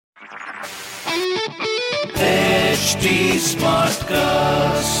HT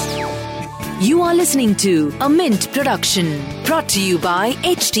Smartcast. You are listening to a Mint production brought to you by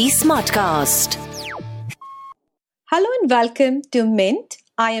HT Smartcast. Hello and welcome to Mint.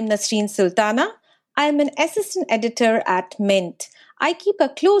 I am Nasreen Sultana. I am an assistant editor at Mint. I keep a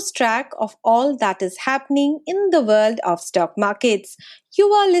close track of all that is happening in the world of stock markets. You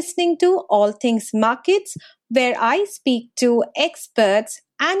are listening to All Things Markets, where I speak to experts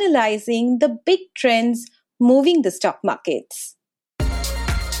analyzing the big trends moving the stock markets.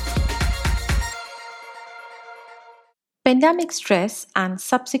 Pandemic stress and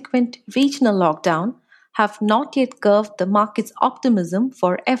subsequent regional lockdown have not yet curbed the market's optimism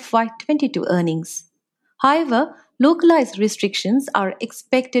for FY22 earnings. However, localized restrictions are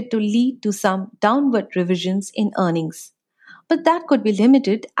expected to lead to some downward revisions in earnings. But that could be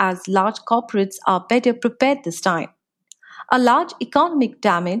limited as large corporates are better prepared this time. A large economic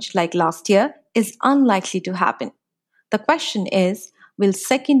damage like last year is unlikely to happen. The question is, will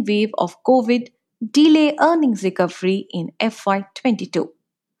second wave of COVID delay earnings recovery in FY22?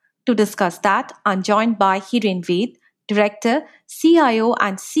 To discuss that, I'm joined by Hiren Ved, Director, CIO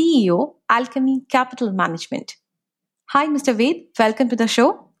and CEO, Alchemy Capital Management. Hi, Mr. Ved. Welcome to the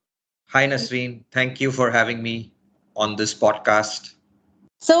show. Hi, Nasreen. Thank you for having me on this podcast.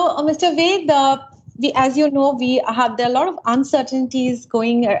 So, Mr. Ved, as you know, there are a lot of uncertainties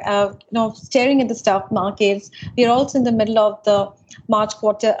going, staring at the stock markets. We are also in the middle of the March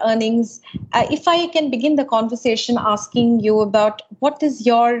quarter earnings. If I can begin the conversation asking you about what is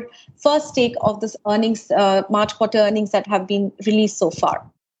your first take of this earnings, March quarter earnings that have been released so far?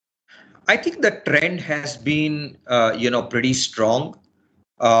 I think the trend has been, pretty strong.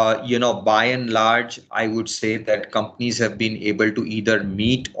 By and large, I would say that companies have been able to either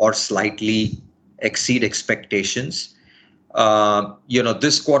meet or slightly exceed expectations.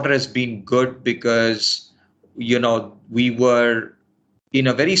 This quarter has been good because, we were in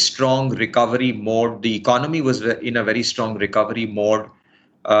a very strong recovery mode. The economy was in a very strong recovery mode,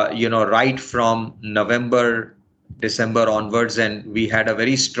 right from November, December onwards, and we had a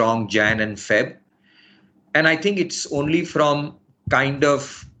very strong Jan and Feb. And I think it's only from kind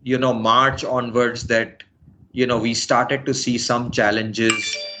of, March onwards that, we started to see some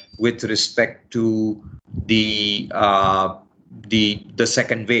challenges with respect to the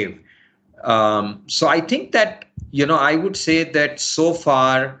second wave. So I think that, I would say that so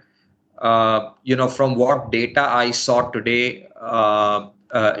far, from what data I saw today,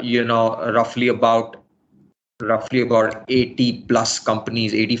 roughly about 80 plus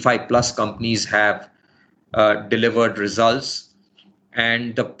companies, 85 plus companies have delivered results.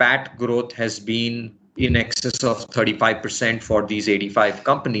 And the PAT growth has been in excess of 35% for these 85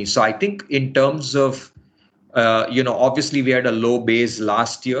 companies. So I think in terms of, obviously we had a low base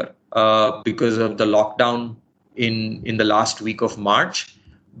last year because of the lockdown in the last week of March.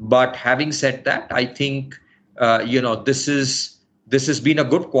 But having said that, I think, this has been a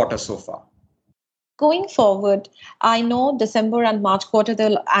good quarter so far. Going forward, I know December and March quarter,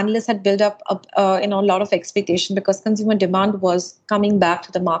 the analysts had built up a lot of expectation because consumer demand was coming back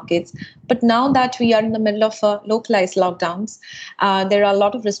to the markets. But now that we are in the middle of localized lockdowns, there are a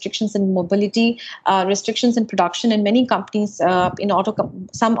lot of restrictions in mobility, restrictions in production, and many companies,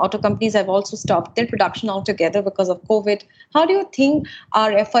 some auto companies have also stopped their production altogether because of COVID. How do you think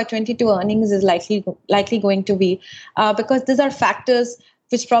our FY22 earnings is likely going to be? Because these are factors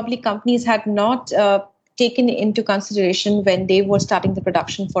which probably companies had not taken into consideration when they were starting the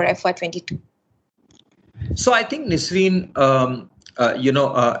production for FY22. So I think, Nisreen,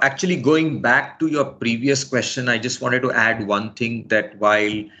 actually going back to your previous question, I just wanted to add one thing, that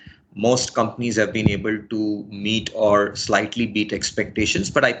while most companies have been able to meet or slightly beat expectations,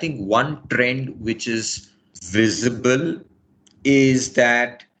 but I think one trend which is visible is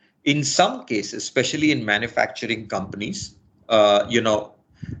that in some cases, especially in manufacturing companies,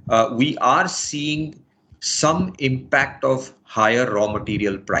 we are seeing some impact of higher raw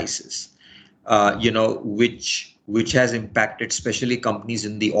material prices, which has impacted especially companies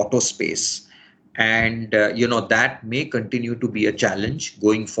in the auto space. And, that may continue to be a challenge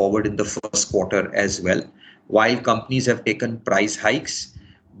going forward in the first quarter as well, while companies have taken price hikes.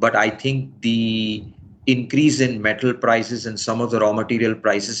 But I think the increase in metal prices and some of the raw material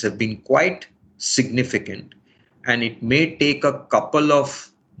prices have been quite significant. And it may take a couple of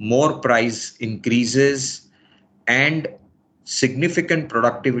more price increases and significant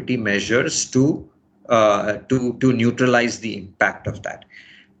productivity measures to neutralize the impact of that.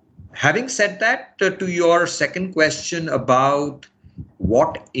 Having said that, to your second question about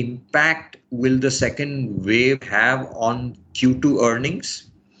what impact will the second wave have on Q2 earnings,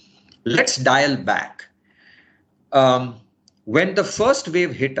 let's dial back. um, when the first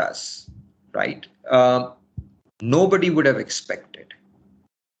wave hit us, right, nobody would have expected.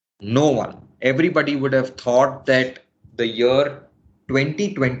 No one. Everybody would have thought that the year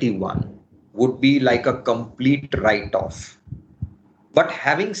 2021 would be like a complete write off. But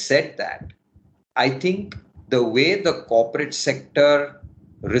having said that, I think the way the corporate sector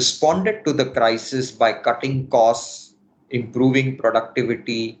responded to the crisis by cutting costs, improving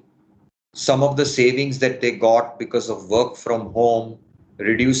productivity, some of the savings that they got because of work from home,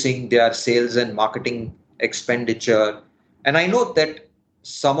 reducing their sales and marketing expenditure. And I know that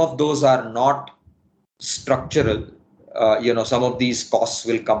some of those are not structural. Some of these costs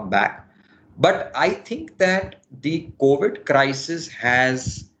will come back. But I think that the COVID crisis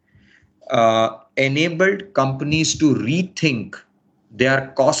has enabled companies to rethink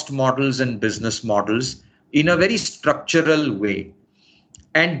their cost models and business models in a very structural way.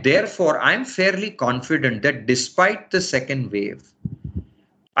 And therefore, I'm fairly confident that despite the second wave,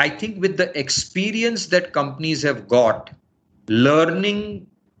 I think with the experience that companies have got, learning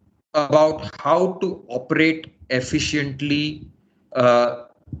about how to operate efficiently, uh,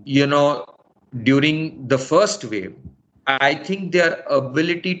 you know, during the first wave, I think their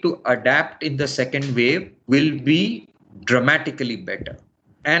ability to adapt in the second wave will be dramatically better.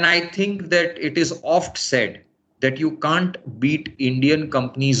 And I think that it is oft said that you can't beat Indian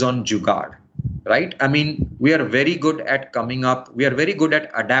companies on jugaad, right? I mean, we are very good at coming up, we are very good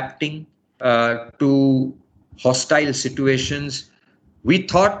at adapting to hostile situations. We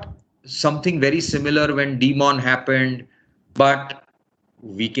thought something very similar when Demon happened, but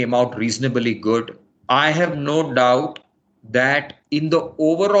we came out reasonably good. I have no doubt that in the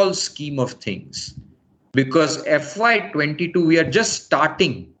overall scheme of things, because FY22, we are just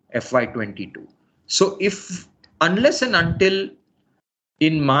starting FY22. So if, unless and until,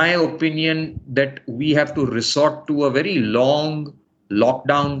 in my opinion, that we have to resort to a very long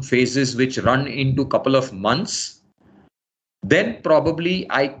lockdown phases which run into a couple of months, then probably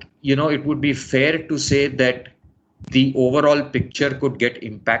it would be fair to say that the overall picture could get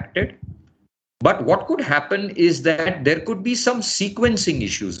impacted. But what could happen is that there could be some sequencing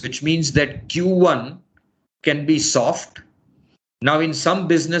issues, which means that Q1 can be soft. Now, in some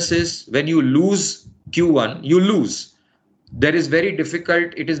businesses, when you lose Q1, you lose. It is very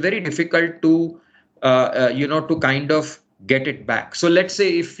difficult to, to kind of get it back. So let's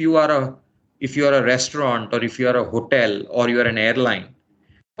say if you are a restaurant, or if you are a hotel, or you are an airline,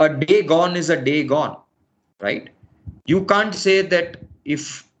 a day gone is a day gone, right? You can't say that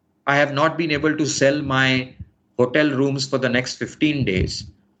if I have not been able to sell my hotel rooms for the next 15 days,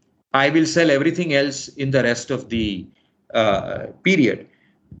 I will sell everything else in the rest of the period.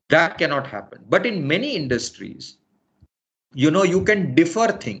 That cannot happen. But in many industries, you can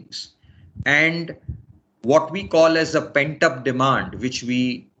defer things. And what we call as a pent-up demand, which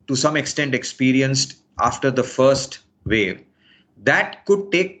we to some extent experienced after the first wave, that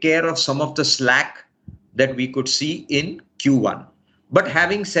could take care of some of the slack that we could see in Q1. But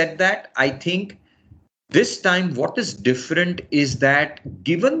having said that, I think this time what is different is that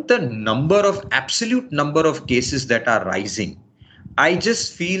given the absolute number of cases that are rising, I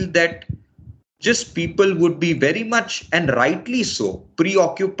just feel that just people would be very much, and rightly so,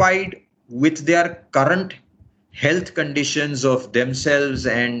 preoccupied with their current health conditions of themselves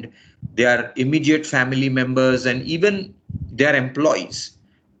and their immediate family members and even their employees.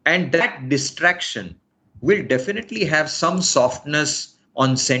 And that distraction will definitely have some softness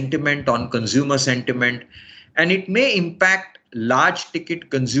on sentiment, on consumer sentiment, and it may impact large ticket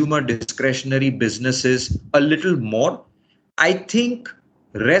consumer discretionary businesses a little more. I think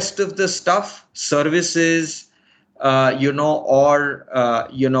rest of the stuff, services,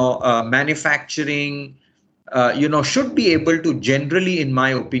 manufacturing, should be able to generally, in my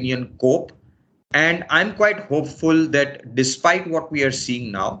opinion, cope. And I'm quite hopeful that despite what we are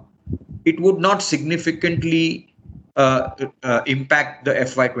seeing now, it would not significantly impact the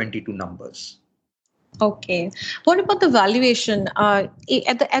FY22 numbers. Okay. What about the valuation?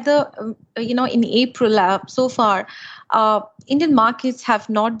 In April so far, Indian markets have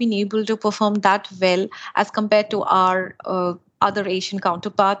not been able to perform that well as compared to our other Asian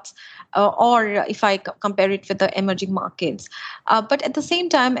counterparts, or if I compare it with the emerging markets. But at the same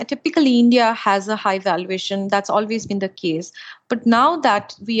time, typically India has a high valuation. That's always been the case. But now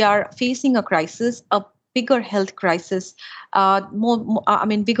that we are facing a crisis, a bigger health crisis,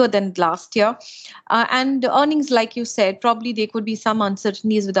 bigger than last year. And earnings, like you said, probably there could be some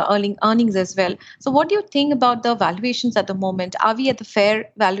uncertainties with the earnings as well. So what do you think about the valuations at the moment? Are we at the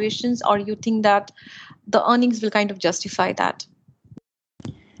fair valuations, or you think that the earnings will kind of justify that?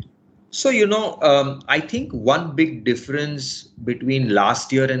 So, I think one big difference between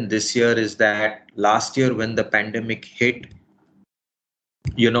last year and this year is that last year when the pandemic hit,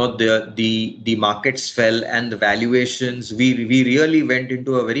 the markets fell and the valuations, we really went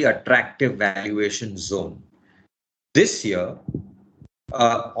into a very attractive valuation zone. This year,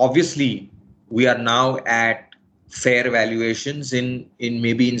 obviously, we are now at fair valuations. In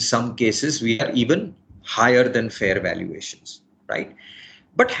maybe in some cases, we are even higher than fair valuations, right?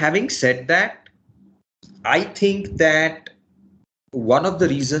 But having said that, I think that one of the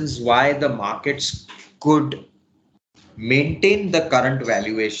reasons why the markets could maintain the current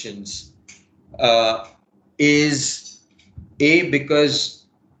valuations is because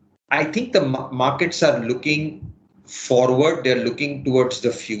I think the markets are looking forward, they're looking towards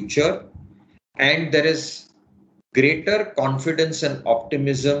the future, and there is greater confidence and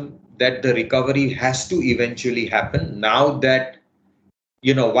optimism that the recovery has to eventually happen now that,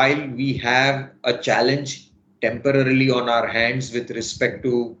 while we have a challenge temporarily on our hands with respect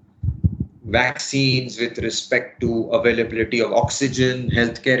to vaccines, with respect to availability of oxygen,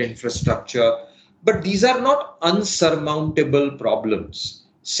 healthcare infrastructure, but these are not unsurmountable problems.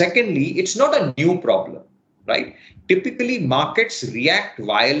 Secondly, it's not a new problem, right? Typically, markets react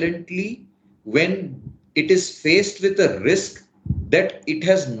violently when it is faced with a risk that it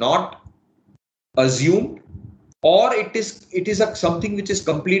has not assumed, or it is something which is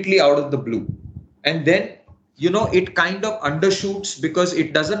completely out of the blue, and then it kind of undershoots because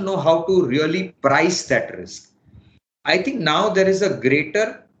it doesn't know how to really price that risk. I think now there is a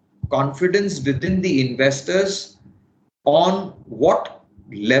greater confidence within the investors on what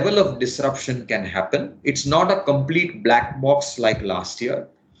level of disruption can happen. It's not a complete black box like last year.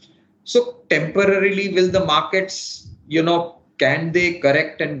 So temporarily, will the markets, can they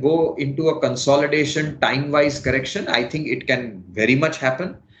correct and go into a consolidation, time-wise correction? I think it can very much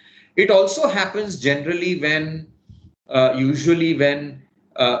happen. It also happens generally usually when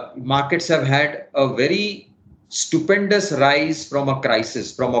markets have had a very stupendous rise from a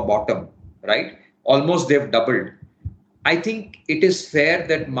crisis, from a bottom, right? Almost they've doubled. I think it is fair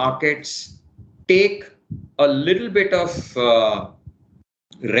that markets take a little bit of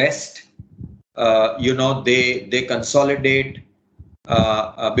rest. They consolidate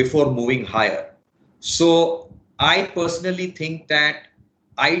before moving higher. So I personally think that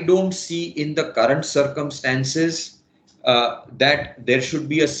I don't see in the current circumstances that there should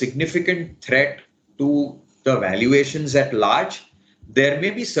be a significant threat to the valuations at large. There may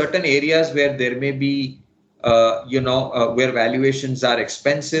be certain areas where there may be, where valuations are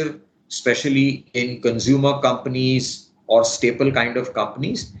expensive, especially in consumer companies or staple kind of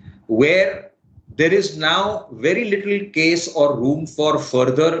companies, where there is now very little case or room for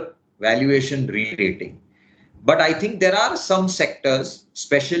further valuation re-rating. But I think there are some sectors,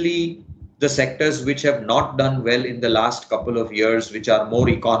 especially the sectors which have not done well in the last couple of years, which are more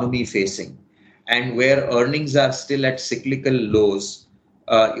economy facing and where earnings are still at cyclical lows,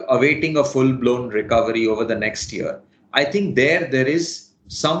 awaiting a full-blown recovery over the next year. I think there is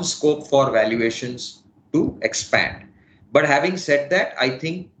some scope for valuations to expand. But having said that, I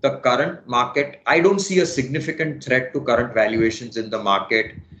think the current market, I don't see a significant threat to current valuations in the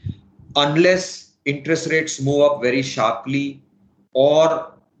market unless interest rates move up very sharply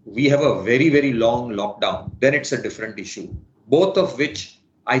or we have a very, very long lockdown. Then it's a different issue, both of which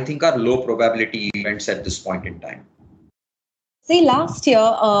I think are low probability events at this point in time. See, last year,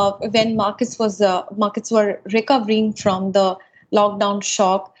 when markets were recovering from the lockdown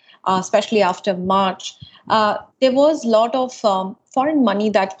shock, especially after March, there was a lot of foreign money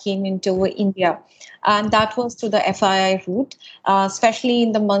that came into India, and that was through the FII route. Especially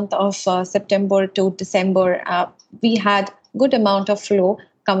in the month of September to December, we had good amount of flow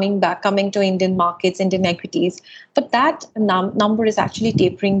coming to Indian markets, Indian equities, but that number is actually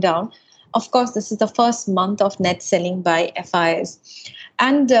tapering down. Of course, this is the first month of net selling by FIs.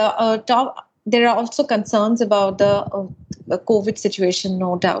 And there are also concerns about the COVID situation,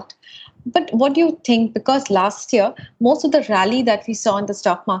 no doubt. But what do you think? Because last year, most of the rally that we saw in the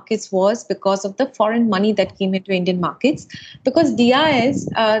stock markets was because of the foreign money that came into Indian markets, because DIs,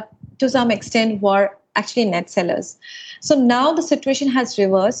 to some extent, were actually net sellers. So now the situation has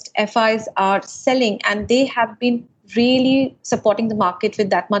reversed. FIs are selling and they have been really supporting the market with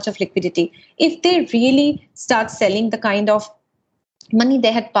that much of liquidity. If they really start selling the kind of money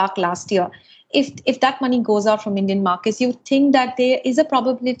they had parked last year, if that money goes out from Indian markets, you think that there is a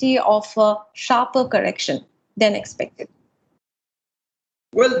probability of a sharper correction than expected?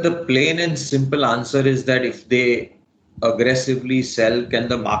 Well, the plain and simple answer is that if they aggressively sell, can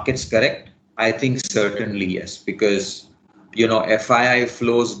the markets correct? I think certainly yes, because FII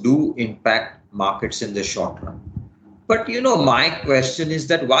flows do impact markets in the short run. But my question is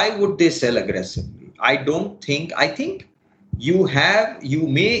that why would they sell aggressively? I think you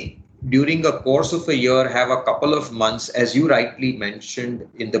may during a course of a year have a couple of months, as you rightly mentioned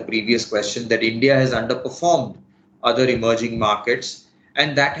in the previous question, that India has underperformed other emerging markets,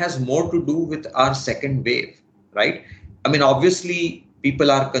 and that has more to do with our second wave, right? I mean, obviously,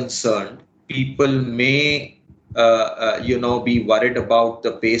 people are concerned. People may, be worried about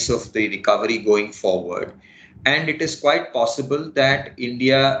the pace of the recovery going forward. And it is quite possible that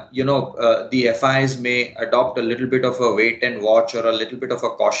India, the FIs may adopt a little bit of a wait and watch or a little bit of a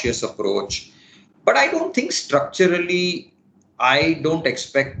cautious approach. But I don't think structurally, I don't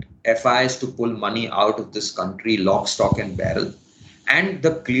expect FIs to pull money out of this country lock, stock, and barrel. And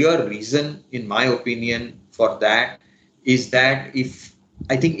the clear reason, in my opinion, for that is that if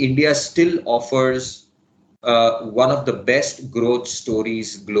I think India still offers one of the best growth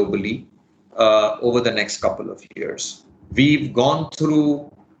stories globally over the next couple of years. We've gone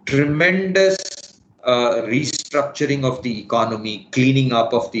through tremendous restructuring of the economy, cleaning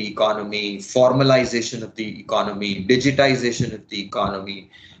up of the economy, formalization of the economy, digitization of the economy.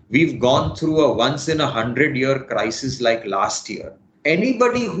 We've gone through a once in 100-year crisis like last year.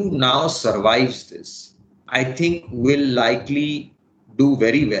 Anybody who now survives this, I think will likely do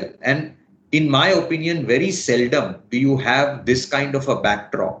very well. And in my opinion, very seldom do you have this kind of a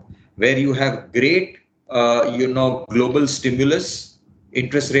backdrop where you have great, global stimulus,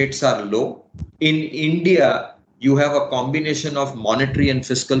 interest rates are low. In India, you have a combination of monetary and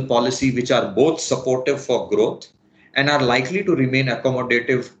fiscal policy, which are both supportive for growth and are likely to remain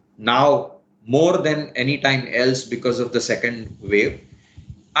accommodative now more than any time else because of the second wave.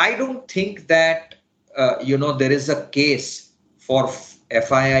 I don't think that, there is a case for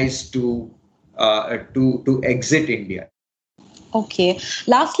FIIs to exit India. Okay.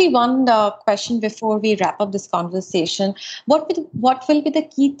 Lastly, one question before we wrap up this conversation. What will be the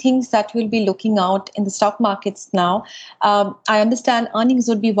key things that we'll be looking out in the stock markets now? I understand earnings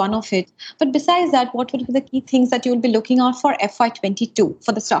would be one of it. But besides that, what would be the key things that you will be looking out for FY22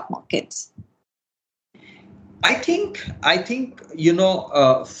 for the stock markets? I think,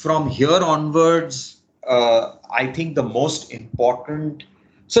 from here onwards, I think the most important.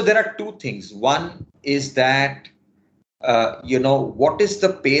 So there are two things. One is that, what is the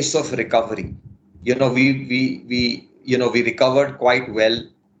pace of recovery? We recovered quite well.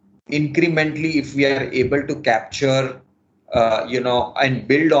 Incrementally, if we are able to capture, and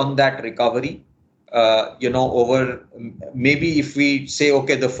build on that recovery, over maybe if we say,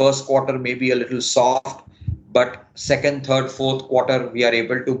 okay, the first quarter may be a little soft, but second, third, fourth quarter, we are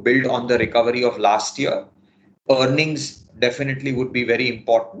able to build on the recovery of last year. Earnings definitely would be very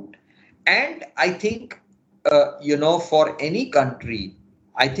important. And I think, for any country,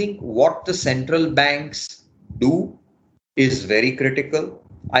 I think what the central banks do is very critical.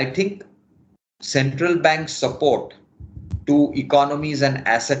 I think central bank support to economies and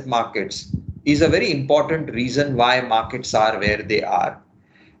asset markets is a very important reason why markets are where they are.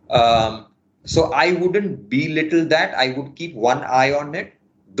 So I wouldn't belittle that. I would keep one eye on it,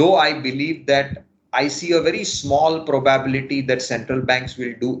 though I believe that I see a very small probability that central banks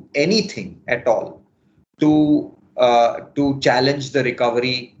will do anything at all to challenge the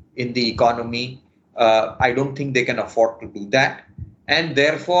recovery in the economy. I don't think they can afford to do that. And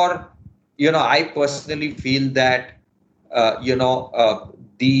therefore, I personally feel that,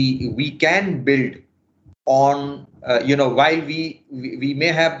 we can build on, while we may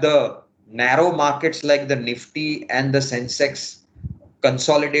have the narrow markets like the Nifty and the Sensex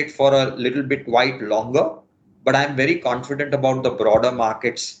consolidate for a little bit quite longer, but I'm very confident about the broader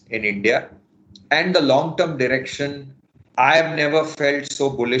markets in India and the long-term direction. I have never felt so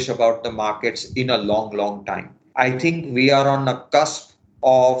bullish about the markets in a long, long time. I think we are on a cusp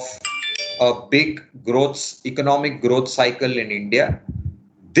of a big economic growth cycle in India.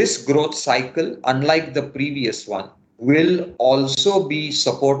 This growth cycle, unlike the previous one, will also be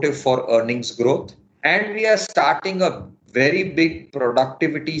supportive for earnings growth. And we are starting a very big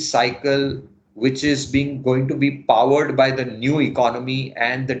productivity cycle, which is going to be powered by the new economy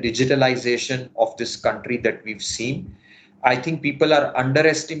and the digitalization of this country that we've seen. I think people are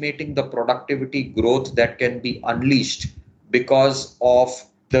underestimating the productivity growth that can be unleashed because of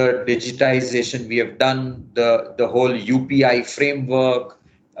the digitization we have done, the whole UPI framework,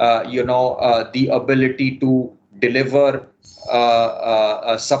 the ability to deliver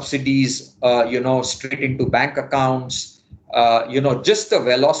subsidies, straight into bank accounts. Just the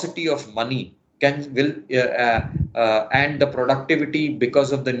velocity of money and the productivity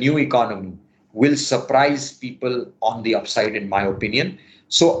because of the new economy will surprise people on the upside, in my opinion.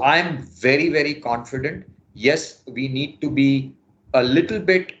 So I'm very, very confident. Yes, we need to be a little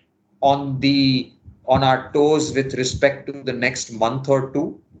bit on our toes with respect to the next month or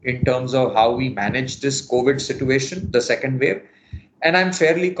two in terms of how we manage this COVID situation, the second wave. And I'm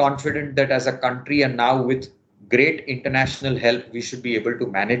fairly confident that as a country and now with great international help, we should be able to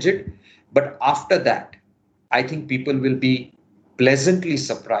manage it. But after that, I think people will be pleasantly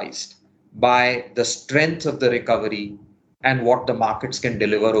surprised by the strength of the recovery and what the markets can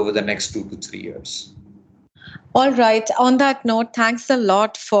deliver over the next 2 to 3 years. All right. On that note, thanks a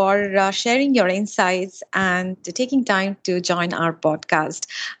lot for sharing your insights and taking time to join our podcast.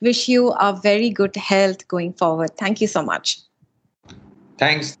 Wish you a very good health going forward. Thank you so much.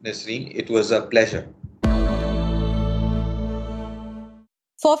 Thanks, Nasreen. It was a pleasure.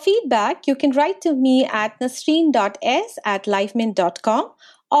 For feedback, you can write to me at nasreen.s@lifemint.com,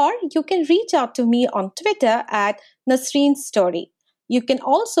 or you can reach out to me on Twitter at Nasreen Story. You can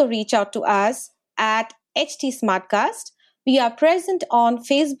also reach out to us at HT Smartcast. We are present on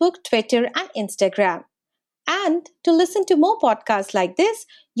Facebook, Twitter, and Instagram. And to listen to more podcasts like this,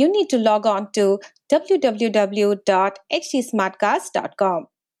 you need to log on to www.htsmartcast.com.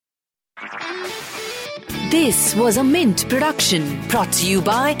 This was a Mint production brought to you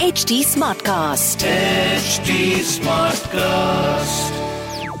by HT Smartcast. HT Smartcast.